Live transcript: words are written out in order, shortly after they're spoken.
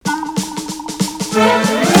You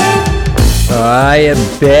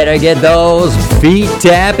better get those feet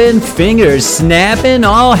tapping, fingers snapping,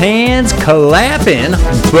 all hands clapping.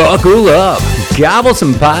 Buckle up, gobble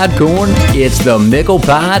some Podcorn. It's the Mickle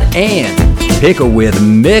Pod and Pickle with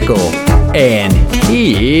Mickle. And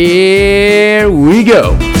here we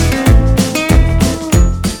go.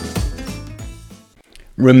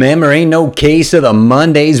 Remember, ain't no case of the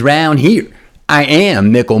Mondays round here. I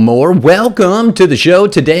am Mickle Moore. Welcome to the show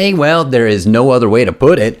today. Well, there is no other way to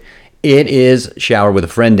put it. It is Shower with a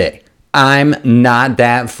Friend Day. I'm not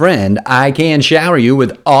that friend. I can shower you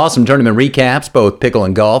with awesome tournament recaps, both pickle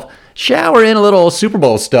and golf. Shower in a little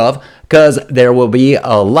Superbowl stuff, because there will be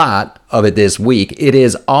a lot of it this week. It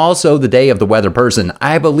is also the day of the weather person.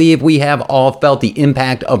 I believe we have all felt the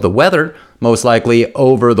impact of the weather, most likely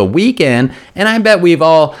over the weekend, and I bet we've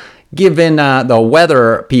all given the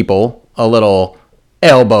weather people a little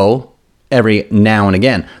elbow every now and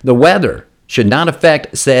again. The weather should not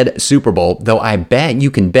affect said Super Bowl, though I bet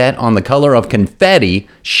you can bet on the color of confetti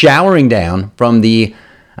showering down from the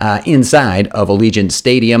inside of Allegiant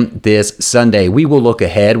Stadium this Sunday. We will look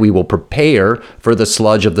ahead. We will prepare for the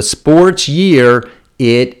sludge of the sports year.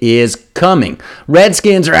 It is coming.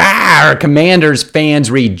 Redskins are Commanders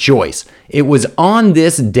fans rejoice. It was on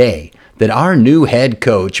this day that our new head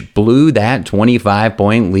coach blew that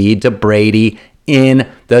 25-point lead to Brady in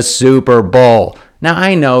the Super Bowl. Now,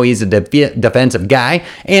 I know he's a defensive guy,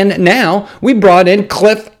 and now we brought in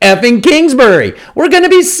Cliff effing Kingsbury. We're going to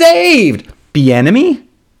be saved. Bienemy?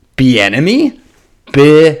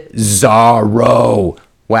 Bizarro.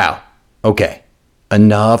 Wow. Okay.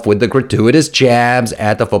 Enough with the gratuitous jabs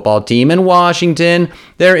at the football team in Washington.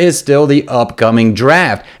 There is still the upcoming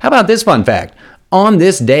draft. How about this fun fact? On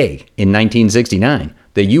this day in 1969,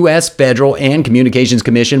 the U.S. Federal and Communications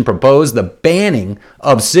Commission proposed the banning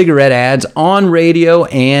of cigarette ads on radio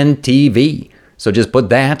and TV. So just put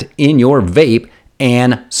that in your vape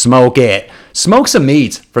and smoke it. Smoke some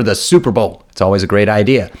meats for the Super Bowl. It's always a great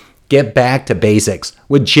idea. Get back to basics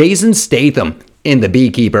with Jason Statham in The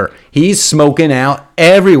Beekeeper. He's smoking out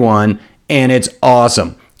everyone, and it's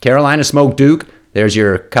awesome. Carolina Smoke Duke. There's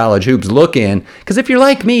your college hoops look in. Because if you're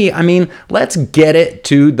like me, let's get it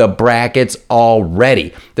to the brackets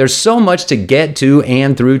already. There's so much to get to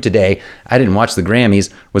and through today. I didn't watch the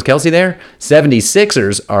Grammys. Was Kelsey there?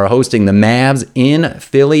 76ers are hosting the Mavs in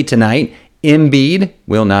Philly tonight. Embiid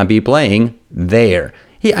will not be playing there.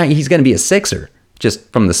 He's going to be a Sixer,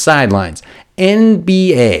 just from the sidelines.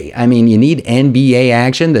 NBA. You need NBA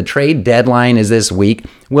action. The trade deadline is this week.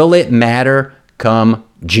 Will it matter come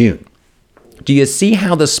June? Do you see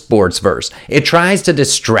how the sportsverse, it tries to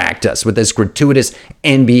distract us with this gratuitous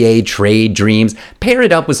NBA trade dreams, pair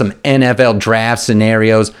it up with some NFL draft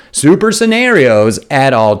scenarios, super scenarios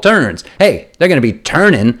at all turns. Hey, they're going to be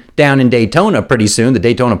turning down in Daytona pretty soon. The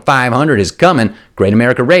Daytona 500 is coming. Great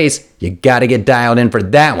America race. You got to get dialed in for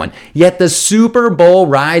that one. Yet the Super Bowl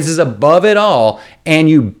rises above it all, and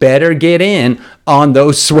you better get in on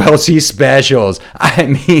those swelty specials.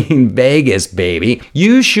 Vegas, baby.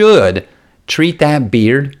 You should treat that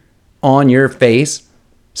beard on your face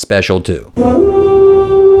special too.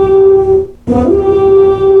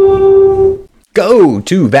 Go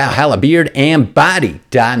to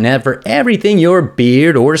ValhallaBeardAndBody.net for everything your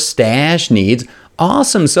beard or stash needs.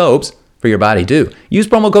 Awesome soaps for your body too. Use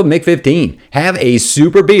promo code MIC15. Have a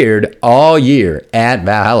super beard all year at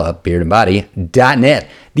ValhallaBeardAndBody.net.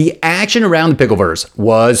 The action around the Pickleverse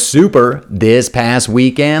was super this past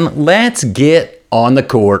weekend. Let's get on the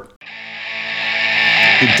court.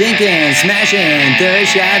 Dinking, smashing, third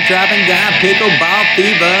shot dropping, got pickleball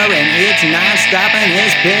fever, and it's not stopping.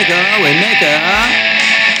 It's Pickle with Mickle.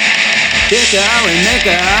 Pickle with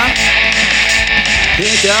Mickle.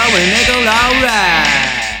 Pickle with Mickle, alright.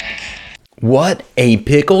 What a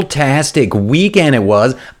pickle-tastic weekend it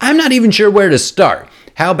was. I'm not even sure where to start.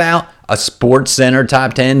 How about a Sports Center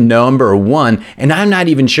Top 10 number 1? And I'm not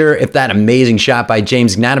even sure if that amazing shot by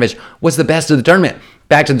James Ignatovich was the best of the tournament.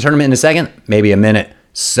 Back to the tournament in a second, maybe a minute.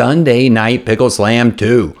 Sunday Night Pickle Slam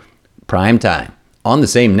 2, prime time, on the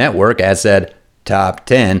same network as said Top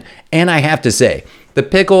 10. And I have to say, the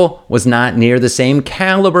pickle was not near the same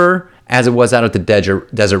caliber as it was out at the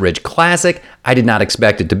Desert Ridge Classic. I did not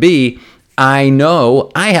expect it to be. I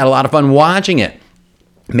know I had a lot of fun watching it.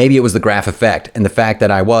 Maybe it was the Graf effect and the fact that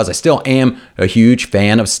I still am a huge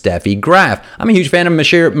fan of Steffi Graf. I'm a huge fan of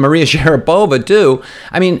Maria Sharapova too.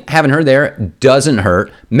 Having her there doesn't hurt.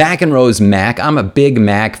 McEnroe's Mac. I'm a big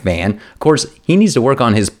Mac fan. Of course, he needs to work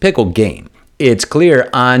on his pickle game. it's clear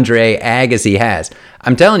Andre Agassi has.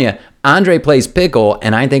 I'm telling you, Andre plays pickle,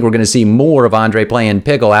 and I think we're going to see more of Andre playing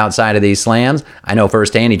pickle outside of these slams. I know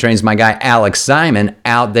firsthand he trains my guy Alex Simon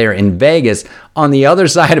out there in Vegas. On the other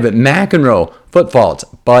side of it, McEnroe, foot faults.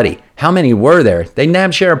 Buddy, how many were there? They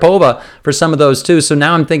nabbed Sharapova for some of those too, so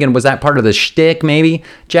now I'm thinking, was that part of the shtick maybe?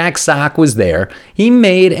 Jack Sock was there. He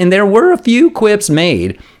made, and there were a few quips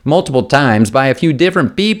made multiple times by a few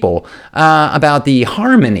different people about the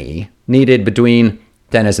harmony needed between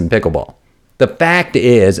tennis and pickleball. The fact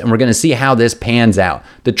is, and we're going to see how this pans out,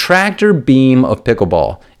 the tractor beam of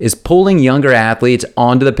pickleball is pulling younger athletes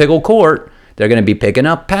onto the pickle court. They're going to be picking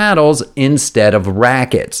up paddles instead of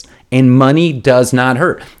rackets, and money does not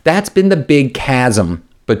hurt. That's been the big chasm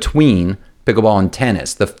between pickleball and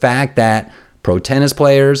tennis. The fact that pro tennis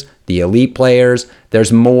players, the elite players,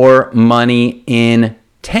 there's more money in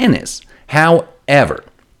tennis. However,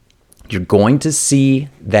 you're going to see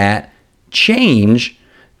that change.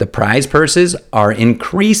 The prize purses are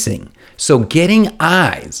increasing. So getting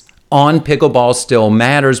eyes on pickleball still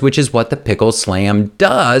matters, which is what the Pickle Slam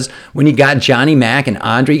does when you got Johnny Mack and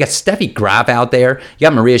Andre. You got Steffi Graf out there. You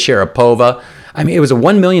got Maria Sharapova. I mean, it was a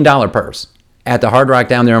 $1 million purse at the Hard Rock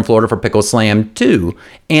down there in Florida for Pickle Slam 2.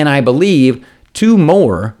 And I believe 2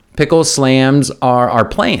 more Pickle Slams are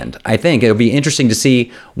planned. I think it'll be interesting to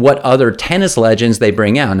see what other tennis legends they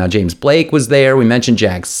bring out. Now, James Blake was there. We mentioned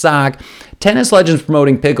Jack Sock. Tennis legends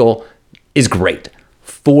promoting pickle is great.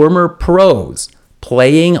 Former pros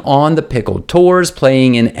playing on the pickle tours,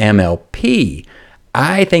 playing in MLP.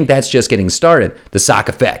 I think that's just getting started. The Sock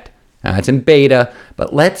effect. Now, it's in beta,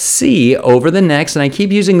 but let's see over the next, and I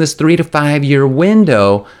keep using this 3 to 5 year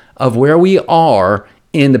window of where we are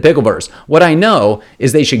in the Pickleverse. What I know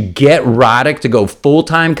is they should get Roddick to go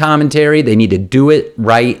full-time commentary. They need to do it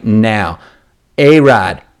right now.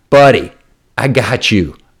 A-Rod, buddy, I got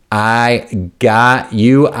you. I got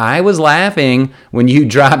you. I was laughing when you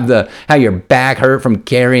dropped how your back hurt from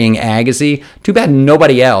carrying Agassi. Too bad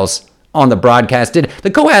nobody else on the broadcast did.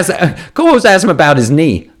 The co-host asked him about his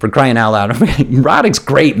knee, for crying out loud. Roddick's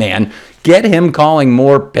great, man. Get him calling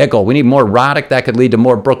more pickle. We need more Roddick. That could lead to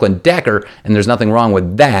more Brooklyn Decker, and there's nothing wrong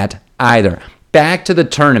with that either. Back to the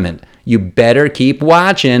tournament. You better keep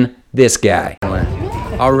watching this guy.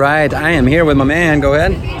 All right, I am here with my man. Go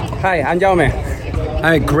ahead. Hi, I'm Jaume. All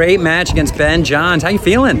right, great match against Ben Johns. How you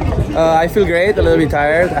feeling? I feel great, a little bit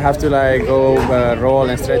tired. I have to go roll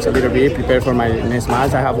and stretch a little bit, prepare for my next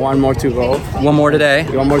match. I have one more to go. One more today?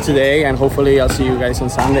 One more today, and hopefully I'll see you guys on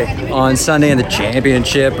Sunday. On Sunday in the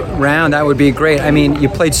championship round, that would be great. I mean, you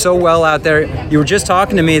played so well out there. You were just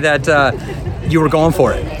talking to me that you were going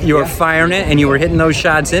for it. You were firing it, and you were hitting those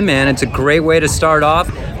shots in, man. It's a great way to start off.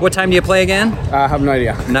 What time do you play again? I have no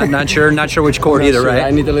idea. Not sure which court either, right? I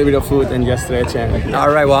need a little bit of food and just stretch. All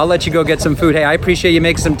right, well, I'll let you go get some food. Hey, I appreciate you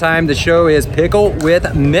making some time. The show is Pickle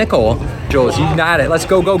with Mickle. Jules, you got it. Let's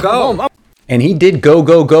go, go, go. And he did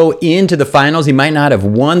go into the finals. He might not have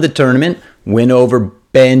won the tournament. Win over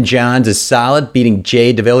Ben Johns is solid, beating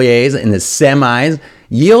Jay DeVilliers in the semis,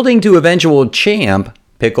 yielding to eventual champ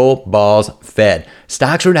Pickleballs Fed.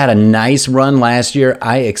 Stocksford had a nice run last year.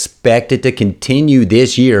 I expect it to continue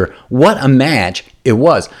this year. What a match it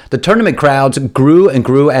was. The tournament crowds grew and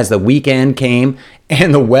grew as the weekend came,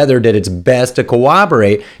 and the weather did its best to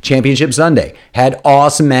cooperate. Championship Sunday had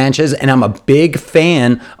awesome matches, and I'm a big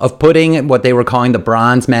fan of putting what they were calling the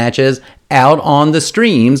bronze matches out on the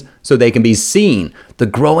streams so they can be seen. The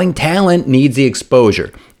growing talent needs the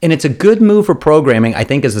exposure. And it's a good move for programming, I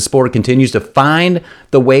think, as the sport continues to find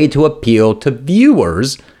the way to appeal to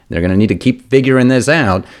viewers. They're going to need to keep figuring this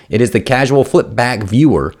out. It is the casual flip back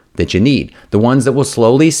viewer that you need. The ones that will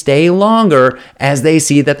slowly stay longer as they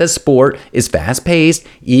see that the sport is fast paced,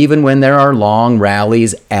 even when there are long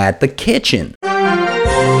rallies at the kitchen.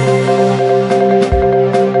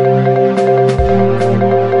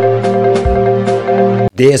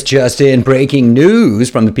 This just in, breaking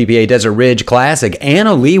news from the PPA Desert Ridge Classic.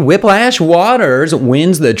 Anna Lee Whiplash Waters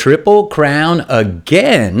wins the Triple Crown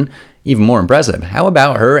again. Even more impressive, how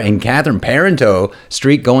about her and Catherine Parenteau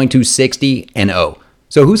streak going to 60-0?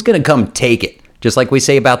 So who's going to come take it? Just like we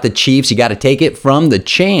say about the Chiefs, you got to take it from the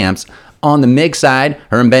champs. On the mixed side,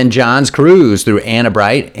 her and Ben Johns cruise through Anna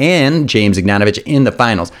Bright and James Ignatovich in the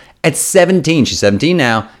finals. At 17, she's 17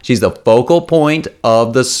 now, she's the focal point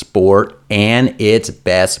of the sport and its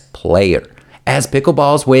best player. As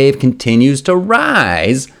pickleball's wave continues to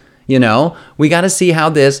rise, we got to see how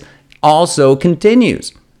this also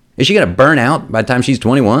continues. Is she going to burn out by the time she's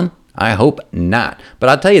 21? I hope not. But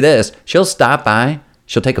I'll tell you this, she'll stop by,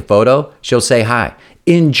 she'll take a photo, she'll say hi.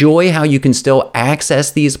 Enjoy how you can still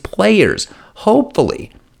access these players.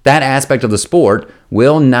 Hopefully, That aspect of the sport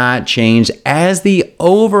will not change as the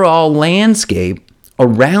overall landscape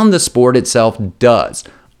around the sport itself does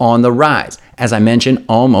on the rise. As I mentioned,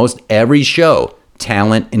 almost every show,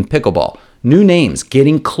 talent in pickleball. New names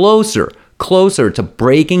getting closer to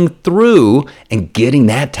breaking through and getting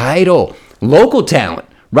that title. Local talent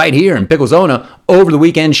right here in Picklezona over the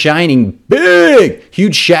weekend shining big.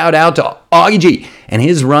 Huge shout out to Augie G and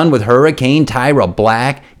his run with Hurricane Tyra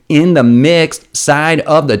Black in the mixed side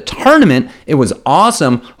of the tournament. It was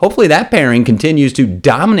awesome. Hopefully that pairing continues to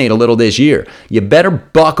dominate a little this year. You better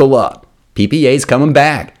buckle up. PPA's coming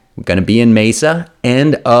back. We're going to be in Mesa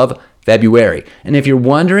end of February. And if you're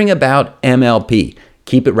wondering about MLP,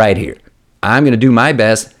 keep it right here. I'm going to do my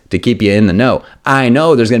best to keep you in the know. I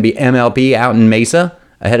know there's going to be MLP out in Mesa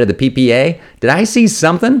ahead of the PPA. Did I see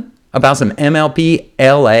something about some MLP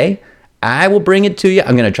LA? I will bring it to you.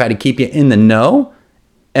 I'm going to try to keep you in the know.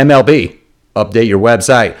 MLB, update your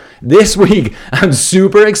website. This week, I'm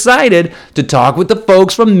super excited to talk with the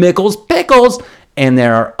folks from Mickle's Pickles, and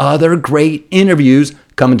there are other great interviews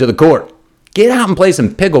coming to the court. Get out and play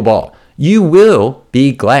some pickleball. You will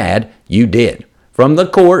be glad you did. From the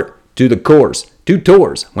court to the course, 2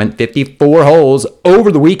 tours, went 54 holes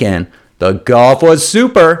over the weekend. The golf was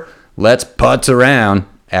super. Let's putz around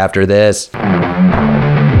after this.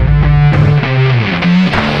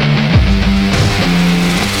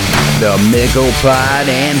 The Mickle Pod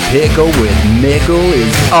and Pickle with Mickle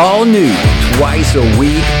is all new, twice a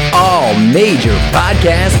week, all major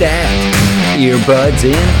podcast apps. Earbuds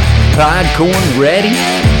in, Podcorn ready.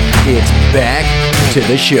 It's back to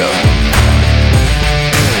the show.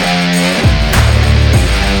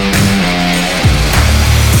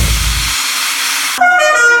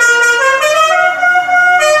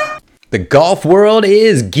 The golf world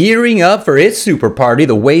is gearing up for its super party.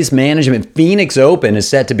 The Waste Management Phoenix Open is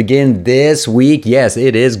set to begin this week. Yes,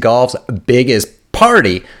 it is golf's biggest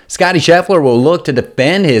party. Scotty Scheffler will look to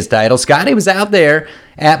defend his title. Scotty was out there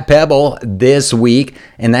at Pebble this week,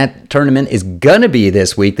 and that tournament is going to be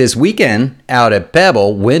this week. This weekend out at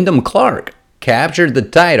Pebble, Wyndham Clark captured the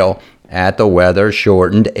title at the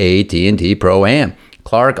weather-shortened AT&T Pro-Am.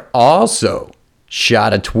 Clark also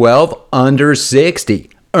shot a 12 under 60.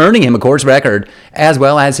 Earning him a course record, as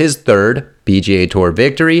well as his third PGA Tour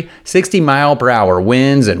victory. 60-mile-per-hour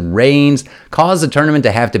winds and rains caused the tournament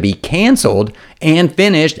to have to be canceled and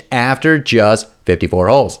finished after just 54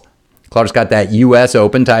 holes. Clark's got that U.S.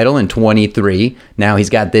 Open title in 23. Now he's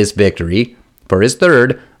got this victory for his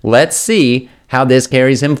third. Let's see how this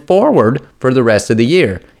carries him forward for the rest of the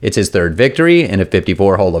year. It's his third victory in a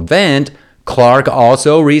 54-hole event. Clark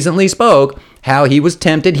also recently spoke how he was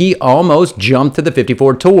tempted. He almost jumped to the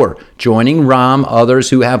 54 Tour, joining others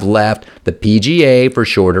who have left the PGA for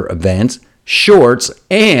shorter events, shorts,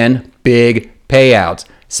 and big payouts.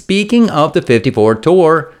 Speaking of the 54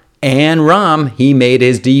 Tour and he made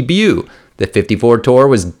his debut. The 54 Tour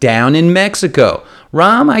was down in Mexico.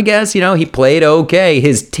 I guess, he played okay.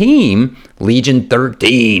 His team, Legion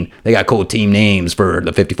 13, they got cool team names for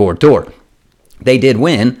the 54 Tour. They did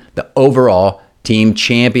win the overall team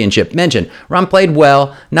championship. Mentioned, played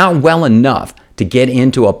well, not well enough to get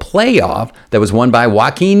into a playoff that was won by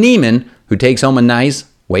Joaquin Niemann, who takes home a nice,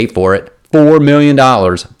 wait for it, $4 million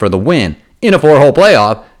for the win. In a 4-hole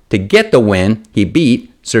playoff, to get the win, he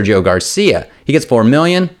beat Sergio Garcia. He gets $4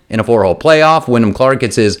 million in a 4-hole playoff. Wyndham Clark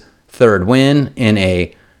gets his third win in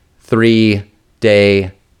a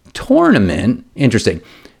 3-day tournament. Interesting.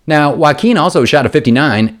 Now, Joaquin also shot a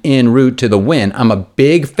 59 en route to the win. I'm a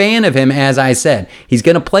big fan of him, as I said. He's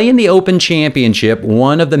going to play in the Open Championship,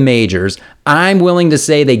 one of the majors. I'm willing to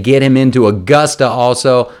say they get him into Augusta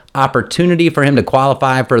also. Opportunity for him to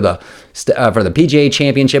qualify for the PGA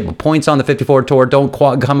Championship. Points on the 54 Tour. Don't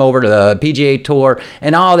come over to the PGA Tour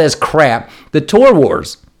and all this crap. The Tour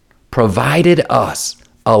Wars provided us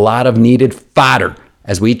a lot of needed fodder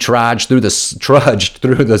as we trudged through the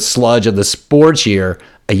sludge of the sports year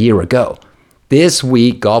a year ago. This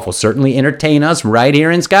week, golf will certainly entertain us right here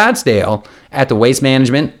in Scottsdale at the Waste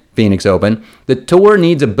Management Phoenix Open. The tour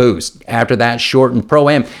needs a boost after that shortened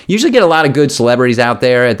Pro-Am. Usually get a lot of good celebrities out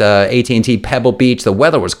there at the AT&T Pebble Beach. The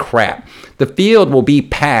weather was crap. The field will be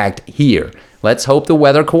packed here. Let's hope the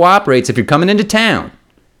weather cooperates. If you're coming into town,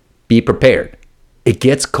 be prepared. It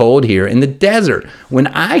gets cold here in the desert. When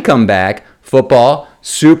I come back, football,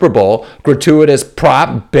 Superbowl, gratuitous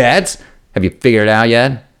prop bets. Have you figured it out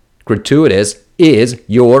yet? Gratuitous is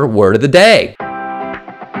your word of the day.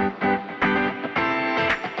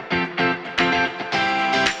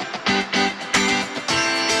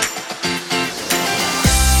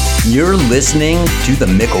 You're listening to the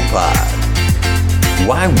Mickle Pod.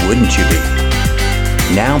 Why wouldn't you be?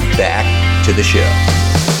 Now back to the show.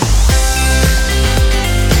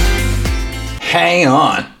 Hang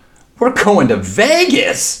on. We're going to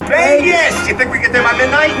Vegas. Vegas! You think we get there by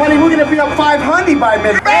midnight? Honey, we're gonna be up 500 by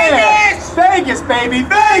midnight. Vegas! Vegas, baby,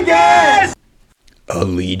 Vegas!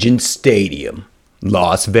 Allegiant Stadium,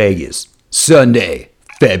 Las Vegas, Sunday,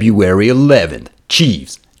 February 11th.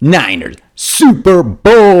 Chiefs, Niners, Super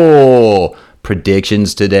Bowl.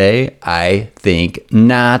 Predictions today? I think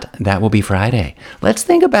not. That will be Friday. Let's just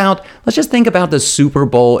think about the Super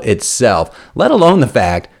Bowl itself, let alone the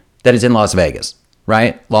fact that it's in Las Vegas.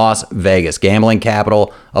 Right? Las Vegas, gambling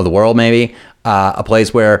capital of the world, maybe. A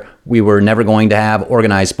place where we were never going to have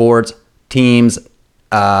organized sports, teams,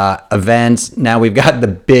 events. Now we've got the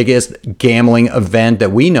biggest gambling event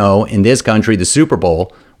that we know in this country, the Super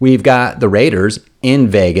Bowl. We've got the Raiders in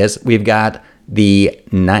Vegas. We've got the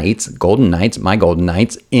Knights, Golden Knights, my Golden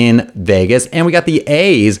Knights in Vegas. And we got the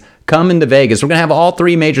A's coming to Vegas. We're going to have all four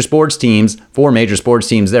major sports teams there.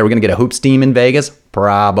 We're going to get a hoops team in Vegas?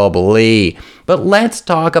 Probably. But let's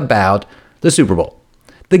talk about the Super Bowl.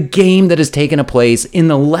 The game that has taken a place in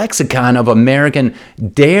the lexicon of American,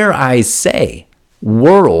 dare I say,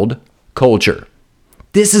 world culture.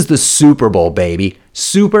 This is the Super Bowl, baby.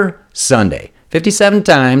 Super Sunday. 57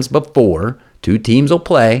 times before two teams will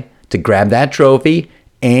play to grab that trophy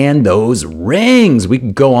and those rings. We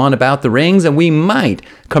can go on about the rings, and we might.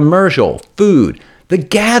 Commercial, food, the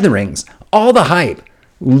gatherings, all the hype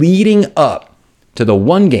leading up to the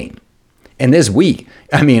one game. And this week,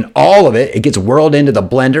 all of it gets whirled into the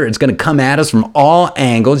blender. It's going to come at us from all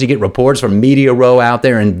angles. You get reports from Media Row out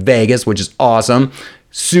there in Vegas, which is awesome.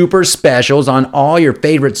 Super specials on all your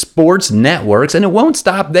favorite sports networks, and it won't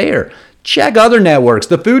stop there. Check other networks.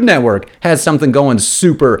 The Food Network has something going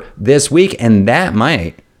super this week, and that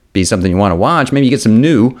might be something you want to watch. Maybe you get some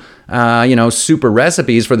new, super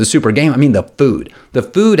recipes for the super game. The food. The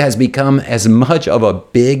food has become as much of a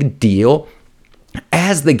big deal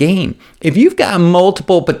as the game. If you've got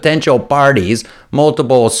multiple potential parties,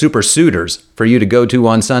 multiple super suitors for you to go to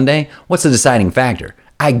on Sunday, what's the deciding factor?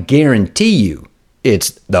 I guarantee you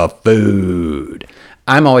it's the food.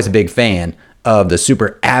 I'm always a big fan of the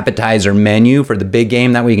super appetizer menu for the big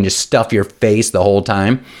game. That way you can just stuff your face the whole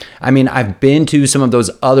time. I've been to some of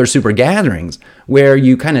those other super gatherings where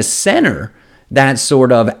you kind of center that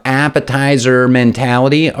sort of appetizer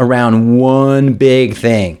mentality around one big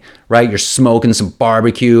thing, right? You're smoking some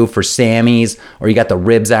barbecue for Sammy's, or you got the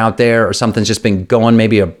ribs out there, or something's just been going,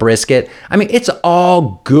 maybe a brisket. It's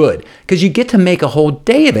all good because you get to make a whole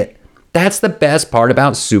day of it. That's the best part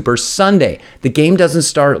about Super Sunday. The game doesn't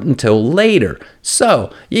start until later.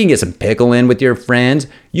 So you can get some pickle in with your friends.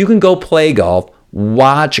 You can go play golf,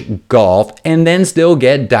 watch golf, and then still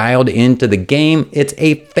get dialed into the game. It's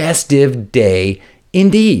a festive day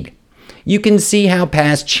indeed. You can see how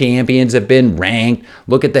past champions have been ranked.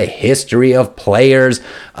 Look at the history of players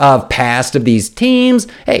of past of these teams.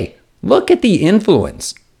 Hey, look at the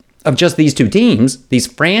influence of just these two teams, these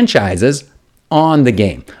franchises, on the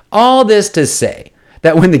game. All this to say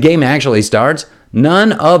that when the game actually starts,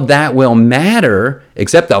 none of that will matter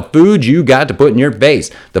except the food you got to put in your face.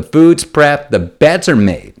 The food's prepped, the bets are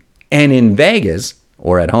made. And in Vegas,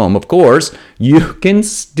 or at home, of course, you can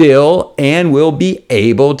still and will be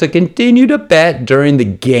able to continue to bet during the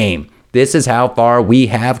game. This is how far we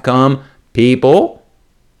have come, people.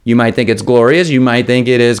 You might think it's glorious. You might think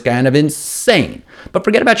it is kind of insane. But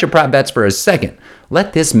forget about your prop bets for a second.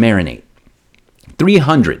 Let this marinate.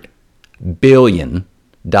 $300 billion.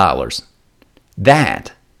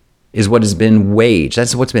 That is what has been waged.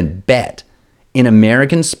 That's what's been bet in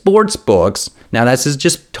American sports books. Now, this is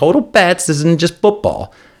just total bets. This isn't just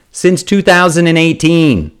football. Since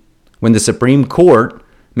 2018, when the Supreme Court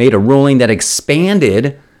made a ruling that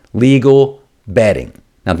expanded legal betting.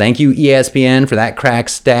 Now, thank you, ESPN, for that crack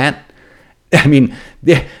stat.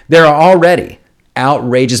 There are already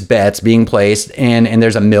outrageous bets being placed, and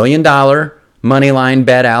there's $1 million money line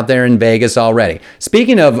bet out there in Vegas already.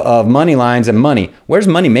 Speaking of money lines and money, where's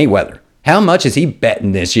Money Mayweather? How much is he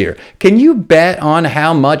betting this year? Can you bet on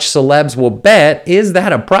how much celebs will bet? Is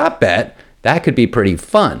that a prop bet? That could be pretty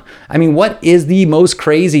fun. What is the most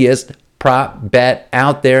craziest prop bet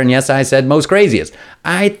out there? And yes, I said most craziest.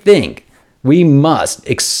 I think we must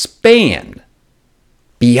expand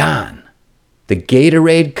beyond the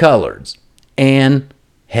Gatorade colors and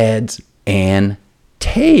heads and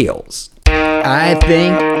tails. I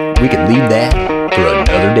think we could leave that for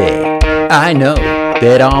another day. I know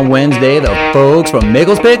that on Wednesday the folks from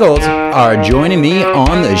Mickle's Pickles are joining me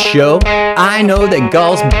on the show. I know that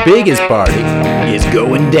golf's biggest party is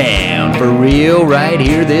going down for real right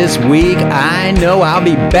here this week. I know I'll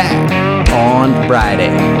be back on Friday.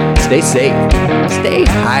 Stay safe, stay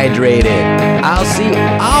hydrated. I'll see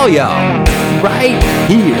all y'all right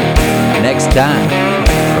here next time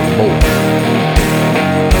for more